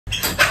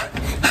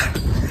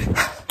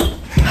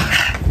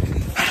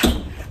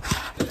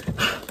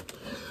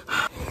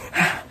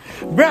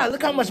Bruh,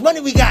 look how much money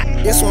we got.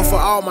 This one for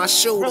all my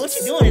shooters. Bro, what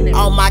you doing in there?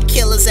 All my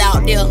killers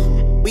out there.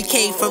 We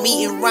came from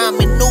eating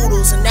ramen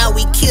noodles and now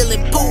we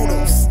killing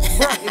poodles.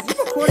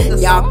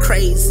 Y'all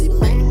crazy,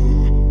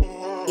 man.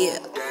 Yeah.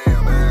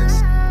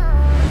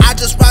 I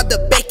just robbed the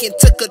bank and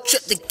took a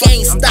trip to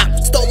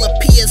GameStop. Stole a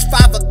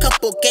PS5, a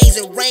couple games,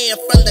 and ran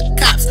from the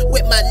cops.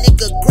 With my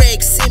nigga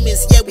Greg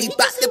Simmons, yeah, we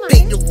bout to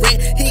pay the rent.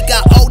 He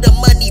got all the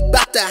money,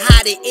 bout to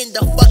hide it in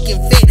the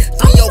fucking vent.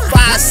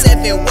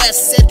 3057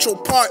 West Central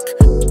Park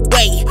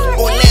Way,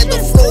 Orlando,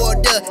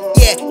 Florida.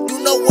 Yeah,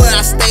 you know where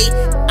I stay.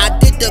 I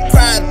did the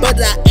crime, but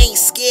I ain't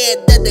scared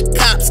of the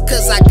cops,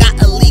 cause I got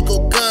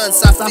illegal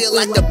guns. I feel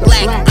like the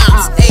black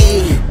ops.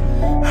 Ayy.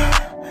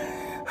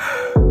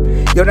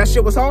 Yo, that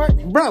shit was hard?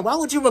 Bruh, why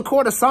would you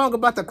record a song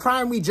about the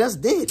crime we just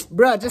did?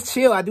 Bruh, just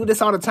chill. I do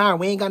this all the time.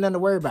 We ain't got nothing to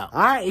worry about.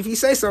 All right, if you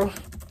say so.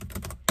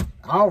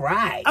 All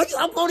right. Are you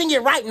uploading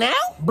it right now?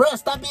 Bruh,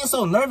 stop being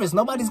so nervous.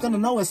 Nobody's gonna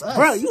know it's us.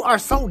 Bruh, you are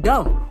so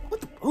dumb.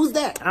 Who's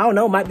that? I don't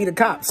know. Might be the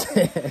cops.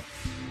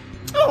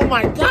 Oh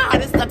my God,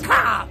 it's the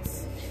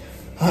cops.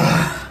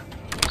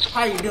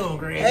 How you doing,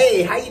 Greg?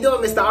 Hey, how you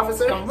doing, Mr.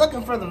 Officer? I'm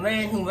looking for the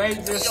man who made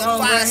this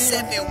song right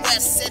here. 3057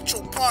 West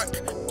Central Park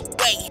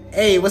Way.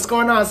 Hey, what's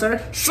going on,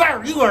 sir?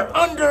 Sir, you are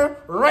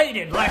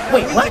underrated. Like,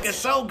 wait, what? Music is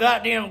so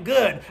goddamn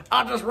good.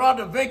 I just robbed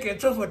a bank and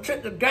took a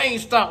trip to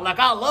GameStop. Like,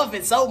 I love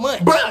it so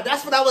much. Bruh,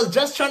 that's what I was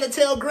just trying to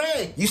tell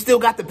Greg. You still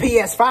got the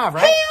PS5,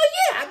 right? Hell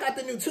yeah, I got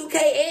the new 2K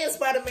and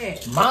Spider-Man.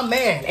 My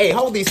man. Hey,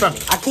 hold these from me.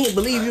 I can't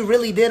believe you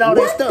really did all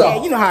that stuff.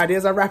 Yeah, you know how it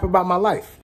is. I rap about my life.